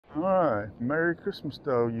Alright, Merry Christmas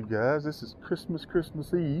though, you guys. This is Christmas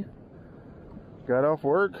Eve. Got off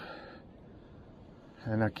work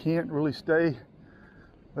and I can't really stay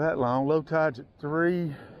that long. Low tide's at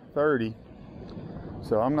 3:30,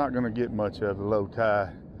 so I'm not going to get much of the low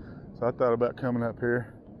tide. So I thought about coming up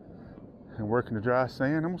here and working the dry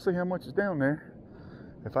sand. I'm going to see how much is down there.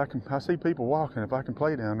 If I can, I see people walking. If I can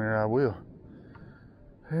play down there, I will.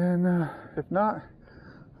 And if not,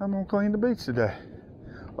 I'm going to clean the beach today.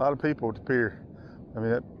 A lot of people at the pier. I mean,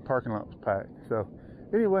 that parking lot was packed. So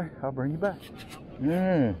anyway, I'll bring you back.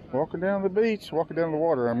 Yeah, walking down the beach, walking down the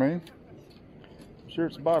water, I mean. I'm sure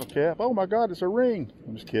it's a bottle cap. Oh my God, it's a ring.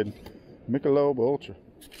 I'm just kidding. Michelob Ultra.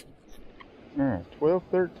 All right, 12,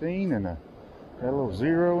 13, and got a little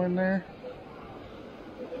 0 in there.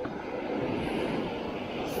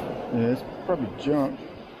 Yeah, it's probably junk.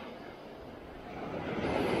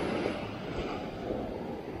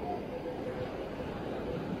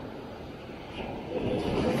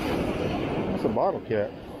 That's a bottle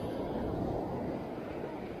cap.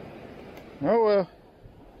 Oh well,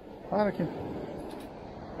 Heineken.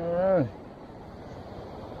 Alright,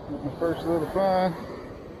 got my first little find.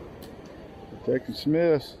 Taking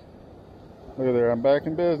Smiths. Look at there, I'm back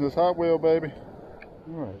in business. Hot wheel, baby.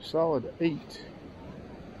 Alright, solid 8.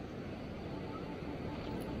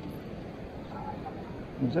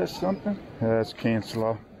 Is that something? That's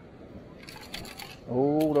Cancel.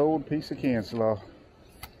 Old piece of Cancel.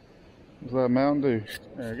 It's like Mountain Dew.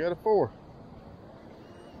 There, I got a 4.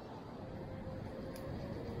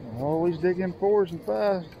 Always digging 4s and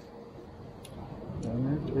 5s.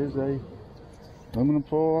 And there is a aluminum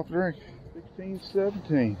foil off drink. 16,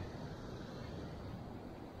 17.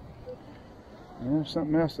 There's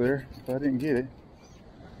something else there if I didn't get it.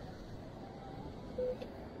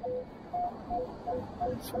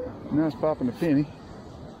 Now it's popping a penny.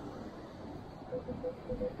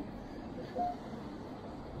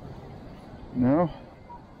 No.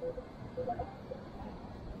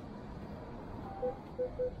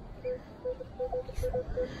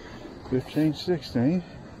 $15, $16.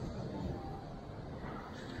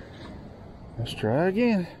 Let's try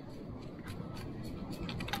again.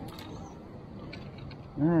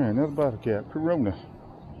 Alright, another bottle cap. Corona.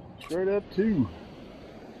 Straight up 2.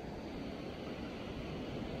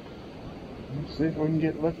 Let's see if we can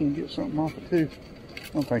get lucky and get something off of 2. I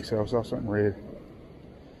don't think so. I saw something red.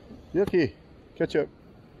 Yucky. Catch up.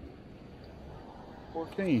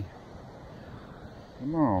 14.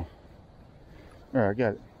 Come on. Alright, I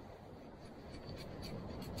got it.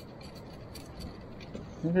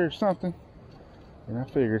 Here's something. And I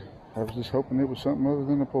figured. I was just hoping it was something other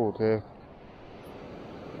than a pull tab.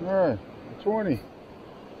 Alright, 20.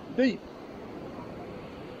 Deep.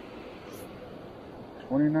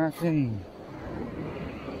 2019.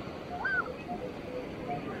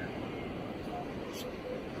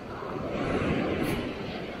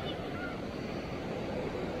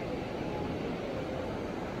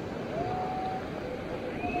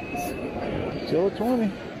 Still a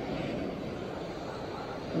 20.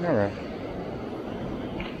 Alright.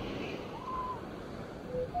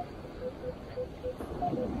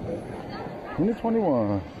 Only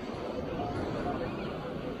 21.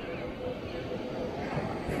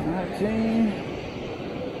 19.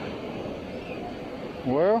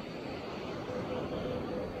 Well,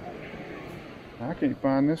 I can't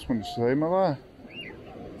find this one to save my life.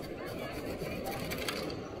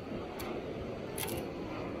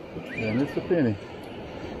 And it's a penny.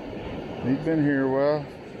 He's been here a while.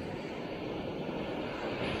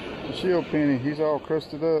 It's a shield penny. He's all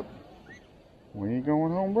crusted up. We ain't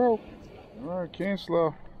going home broke. Alright,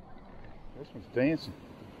 Cancel. This one's dancing.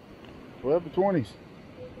 12 to 20s.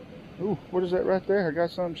 Ooh, what is that right there? I got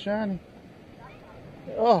something shiny.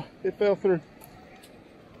 Oh, it fell through.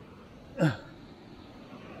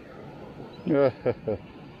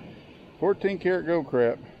 14 karat gold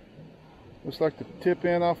crap. Looks like the tip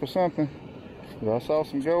end off of something. But I saw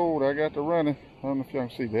some gold. I got to running. I don't know if y'all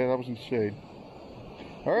can see that. I was in the shade.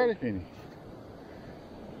 Alrighty, penny.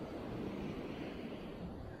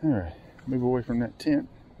 Alright, move away from that tent.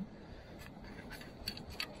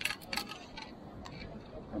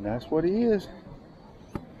 And that's what he is.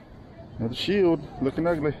 Another shield, looking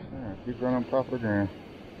ugly. Alright, he's right on top of the ground.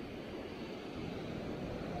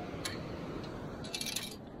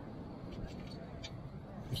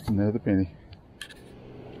 Just another penny.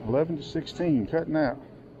 11 to 16, cutting out.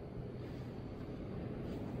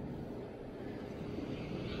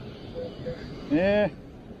 Yeah.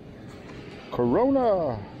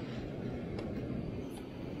 Corona.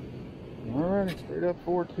 Alrighty, straight up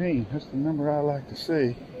 14. That's the number I like to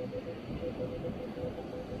see.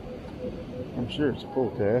 I'm sure it's a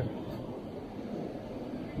pull tab.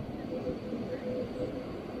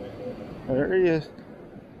 There he is.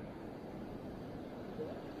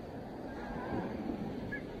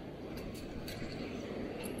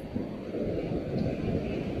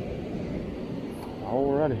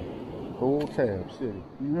 Alrighty, Pull Tab City.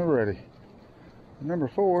 You're ready. Number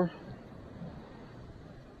 4.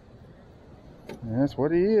 And that's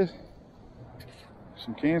what he is.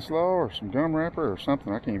 Some can slaw or some gum wrapper or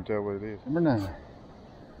something. I can't even tell what it is. Number 9.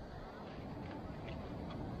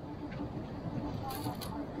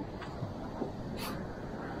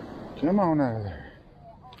 Come on out of there.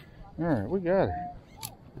 Alright, we got her.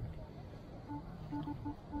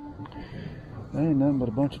 There ain't nothing but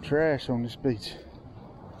a bunch of trash on this beach.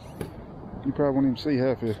 You probably won't even see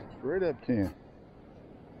half of it. Straight up 10.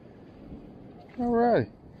 Alrighty.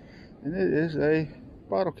 And it is a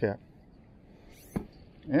bottle cap.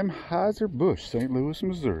 Anheuser-Busch, St. Louis,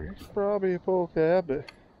 Missouri. It's probably a pull tab,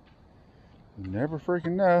 but you never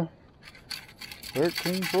freaking know.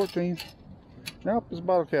 13, 14. Nope, it's a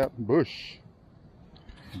bottle cap. Busch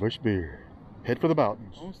beer. Head for the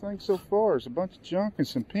mountains. Only thing so far is a bunch of junk and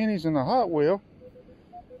some pennies and a Hot Wheel.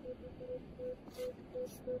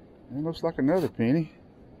 It looks like another penny.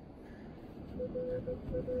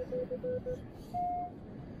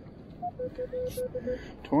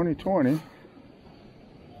 $20.20.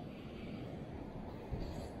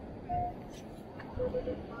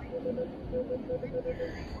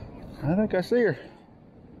 I think I see her.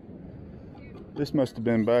 This must have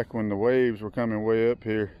been back when the waves were coming way up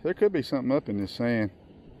here. There could be something up in this sand.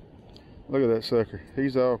 Look at that sucker.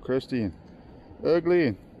 He's all crusty and ugly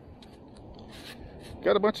and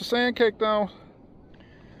got a bunch of sand caked on.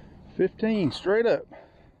 15 straight up.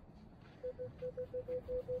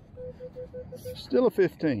 Still a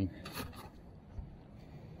 15.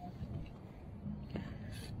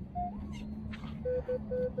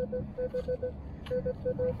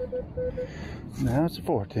 Now it's a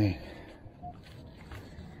 14.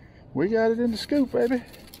 We got it in the scoop, baby.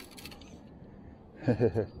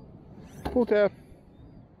 Pull tab.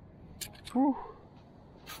 Whew.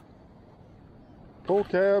 Pull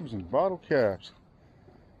tabs and bottle caps.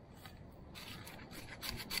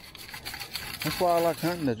 That's why I like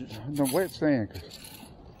hunting the wet sand, because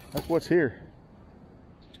that's what's here.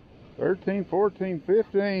 13, 14,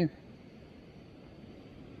 15.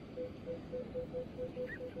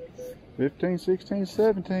 15, 16,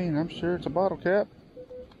 17. I'm sure it's a bottle cap.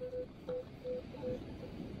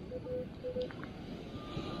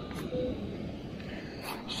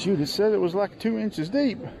 Shoot, it said it was like 2 inches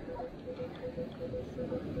deep.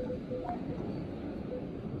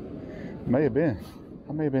 May have been.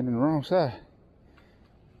 I may have been in the wrong side.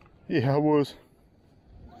 Yeah, I was.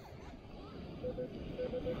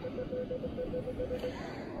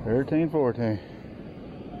 $13, $14.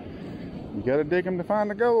 You gotta dig them to find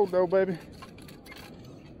the gold, though, baby.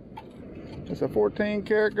 It's a 14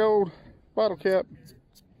 karat gold bottle cap.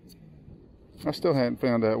 I still haven't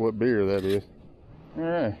found out what beer that is. All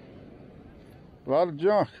right, a lot of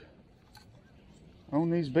junk on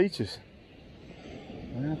these beaches.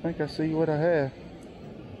 I think I see what I have.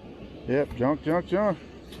 Yep, junk, junk, junk.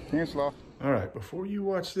 Can slaw. All right, before you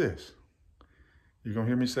watch this, you're gonna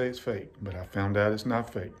hear me say it's fake, but I found out it's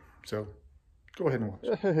not fake. So go ahead and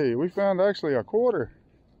watch. Hey, we found actually a quarter.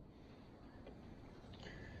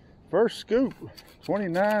 First scoop,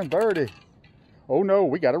 29.30. Oh no,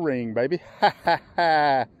 we got a ring, baby. Ha ha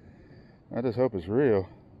ha. I just hope it's real.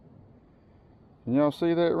 Can y'all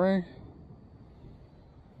see that ring?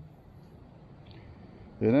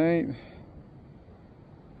 It ain't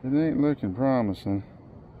looking promising.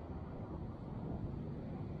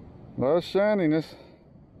 A lot of shininess.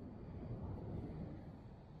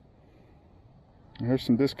 There's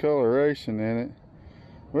some discoloration in it.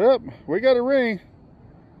 Well, we got a ring,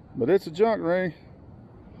 but it's a junk ring.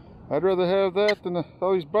 I'd rather have that than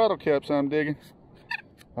all these bottle caps I'm digging.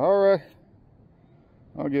 All right.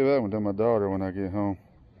 I'll give that one to my daughter when I get home.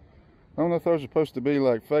 I don't know if those are supposed to be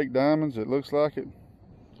like fake diamonds. It looks like it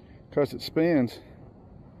because it spins.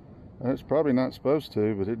 It's probably not supposed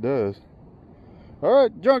to, but it does. All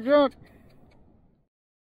right, junk, junk.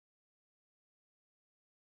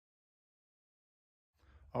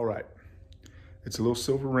 All right, it's a little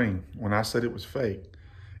silver ring. When I said it was fake,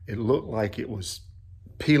 it looked like it was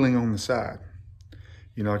peeling on the side.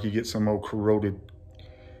 You know, like you get some old corroded,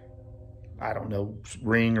 I don't know,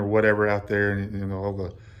 ring or whatever out there, and you know, all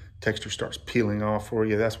the texture starts peeling off for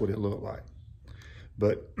you. That's what it looked like.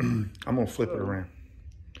 But I'm gonna flip it around.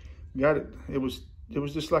 Got it. It was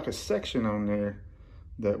just like a section on there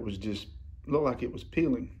that was just looked like it was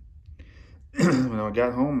peeling. When I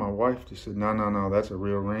got home, my wife just said, no, no, no, that's a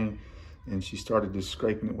real ring. And she started just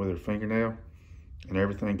scraping it with her fingernail, and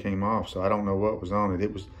everything came off. So I don't know what was on it.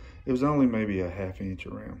 It was only maybe a ½ inch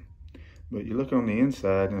around. But you look on the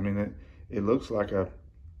inside, I mean, it looks like the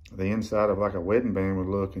inside of like a wedding band would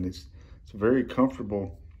look, and it's a very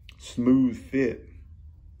comfortable, smooth fit.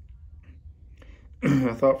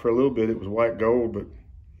 I thought for a little bit it was white gold, but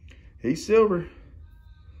he's silver.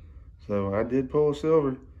 So I did pull a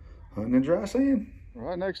silver hunting in dry sand.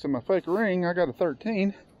 Right next to my fake ring, I got a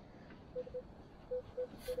 13.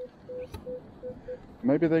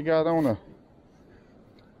 Maybe they got on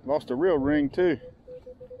lost a real ring too.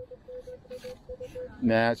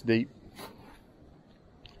 Nah, it's deep.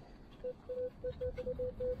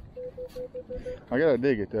 I gotta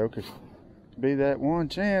dig it though, cause be that one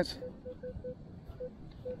chance.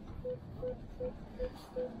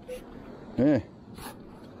 Yeah,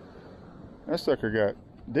 that sucker got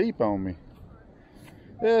deep on me.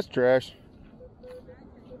 Yeah, it's trash.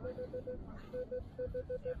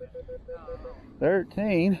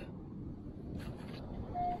 13.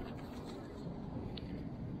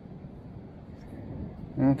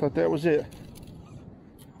 I thought that was it.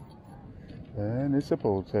 And it's a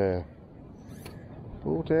pull tab.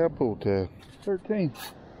 Pull tab, pull tab. 13.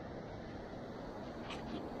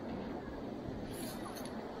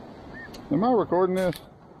 Am I recording this?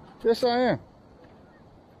 Yes, I am.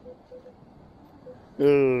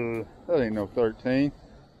 That ain't no 13.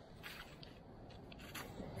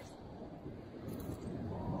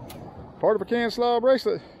 Part of a can slaw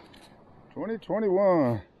bracelet.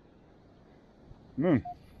 2021.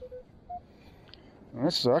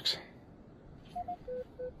 That sucks.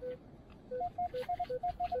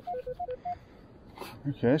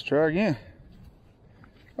 Okay, let's try again.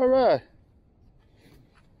 All right.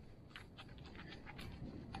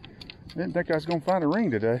 Didn't think I was gonna find a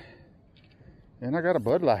ring today. And I got a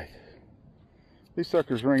Bud Light. These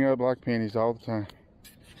suckers ring up like pennies all the time.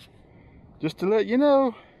 Just to let you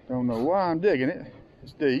know, don't know why I'm digging it.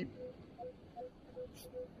 It's deep.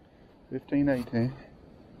 15, 18.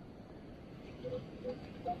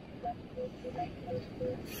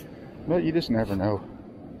 But you just never know.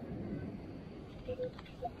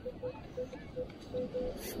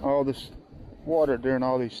 All this water during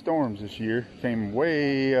all these storms this year came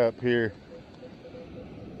way up here.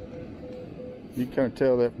 You can kind of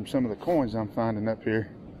tell that from some of the coins I'm finding up here.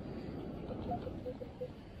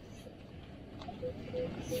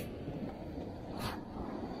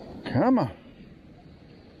 Come on.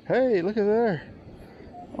 Hey, look at there.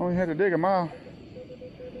 Only had to dig a mile.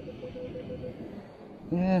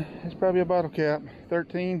 Yeah, it's probably a bottle cap.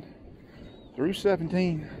 13 through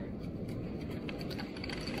 17.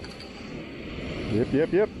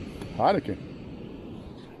 Yep. Heineken.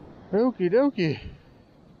 Okie dokie.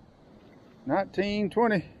 19,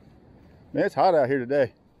 20. Man, it's hot out here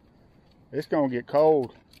today. It's gonna get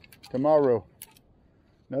cold tomorrow.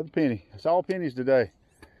 Another penny. It's all pennies today.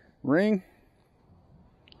 Ring,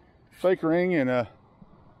 fake ring, and a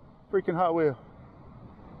freaking Hot Wheel.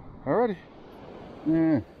 Alrighty.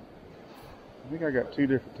 Yeah. I think I got 2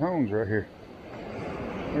 different tones right here.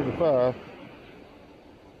 There's a 5.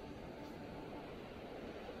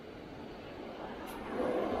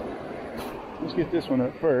 Let's get this one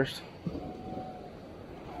up first.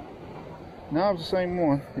 No, it was the same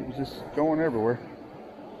one. It was just going everywhere.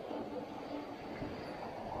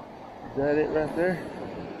 Is that it right there?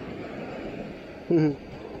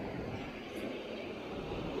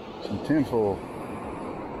 Some tinfoil.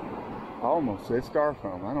 I almost said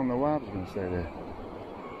styrofoam. I don't know why I was going to say that.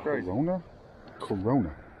 Crazy.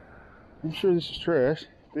 Corona. I'm sure this is trash.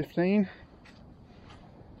 15.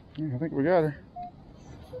 Yeah, I think we got her.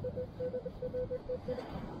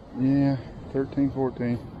 Yeah, 13,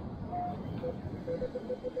 14.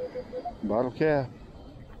 Bottle cap.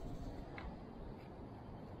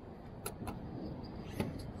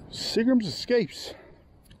 Seagram's Escapes.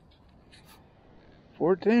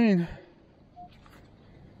 14.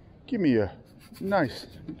 Give me a nice,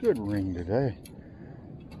 good ring today.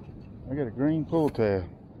 I got a green pull tab.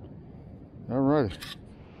 Alright.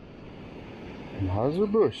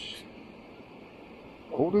 Anheuser-Busch.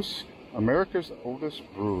 America's oldest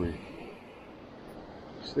brewery.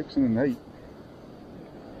 6 and an 8.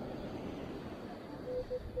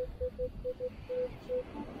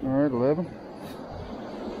 Alright, 11.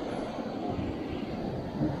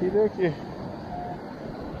 Okie dokie.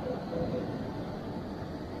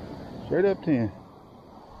 Straight up 10.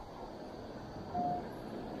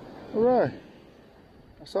 Alright.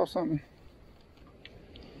 I saw something.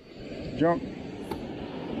 Junk.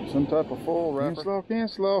 Some type of foil wrapper. Can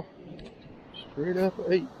slow. Straight up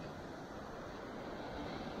 8.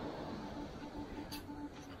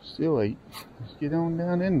 Still 8. Let's get on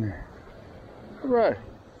down in there. All right.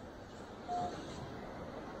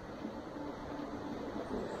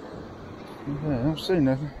 Okay, I don't see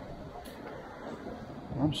nothing.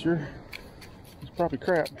 I'm sure it's probably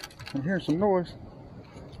crap. I'm hearing some noise.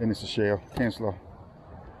 And it's a shell. Cancel.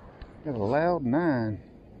 Got a loud 9.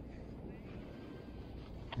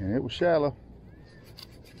 And it was shallow.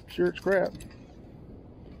 Sure it's crap.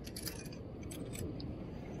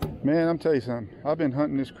 Man, I'm telling you something. I've been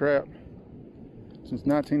hunting this crap since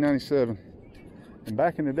 1997. And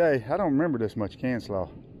back in the day, I don't remember this much can slaw.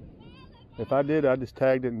 If I did, I just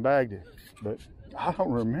tagged it and bagged it. But I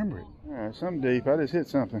don't remember it. All right, something deep. I just hit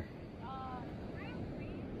something.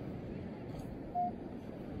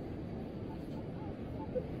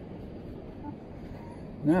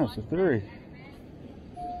 Now it's a 3.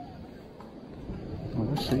 Well,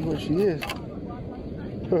 let's see what she is.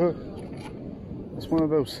 It's one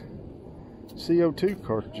of those CO2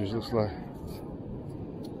 cartridges, looks like.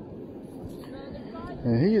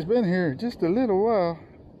 And he has been here just a little while.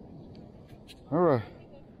 All right,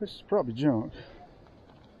 this is probably junk.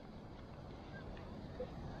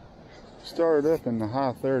 Started up in the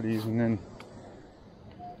high 30s and then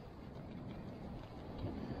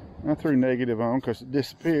I threw negative on because it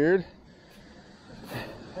disappeared.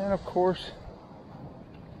 And of course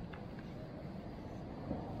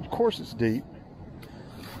it's deep.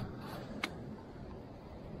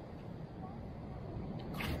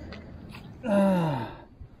 I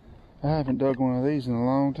haven't dug one of these in a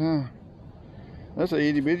long time. That's a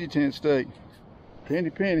itty bitty tent steak.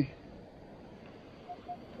 Penny.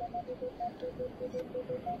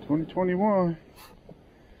 2021.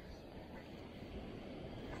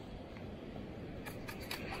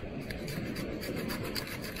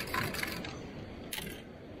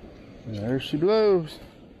 There she blows.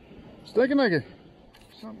 Stinking naked.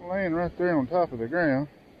 Something laying right there on top of the ground.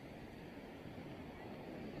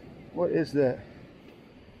 What is that?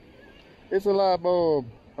 It's a light bulb.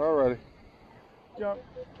 Alrighty. Jump.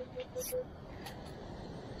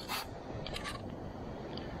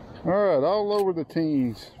 Alright, all over the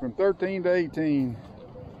teens. From 13 to 18.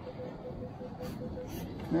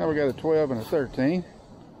 Now we got a 12 and a 13.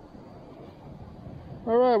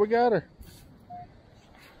 Alright, we got her.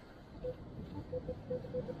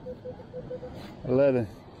 11.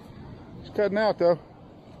 It's cutting out though.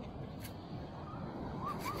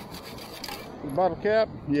 The bottle cap,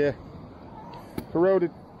 yeah.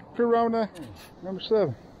 Corroded. Corona, number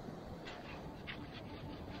 7.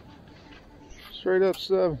 Straight up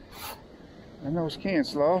 7. I know it's can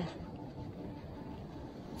slaw.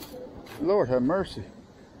 Lord have mercy.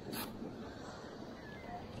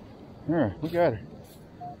 Alright, we got her.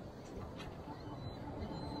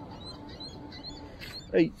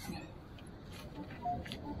 8.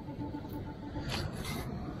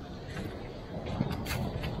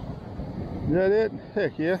 Is that it?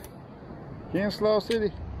 Heck yeah. Can Slaw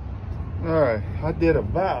City. Alright, I did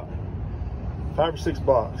about 5 or 6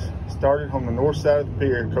 blocks. Started on the north side of the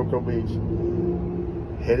pier in Cocoa Beach.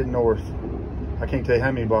 Headed north. I can't tell you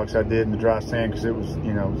how many blocks I did in the dry sand because it was,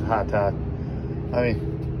 you know, it was high tide. I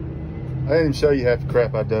mean, I didn't show you half the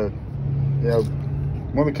crap I dug. You know,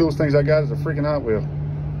 one of the coolest things I got is a freaking Hot Wheel.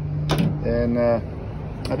 And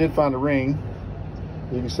I did find a ring.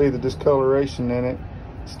 You can see the discoloration in it.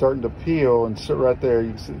 It's starting to peel and sit right there.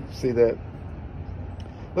 You can see that.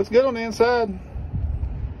 Looks good on the inside.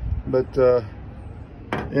 But,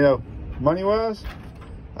 you know, money-wise,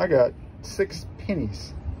 I got 6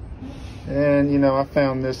 pennies. And, you know, I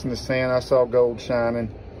found this in the sand. I saw gold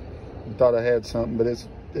shining and thought I had something, but it's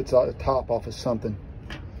a top off of something.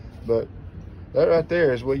 But that right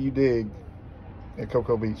there is what you dig at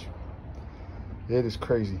Cocoa Beach. It is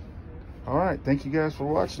crazy. All right, thank you guys for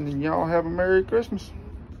watching, and y'all have a Merry Christmas.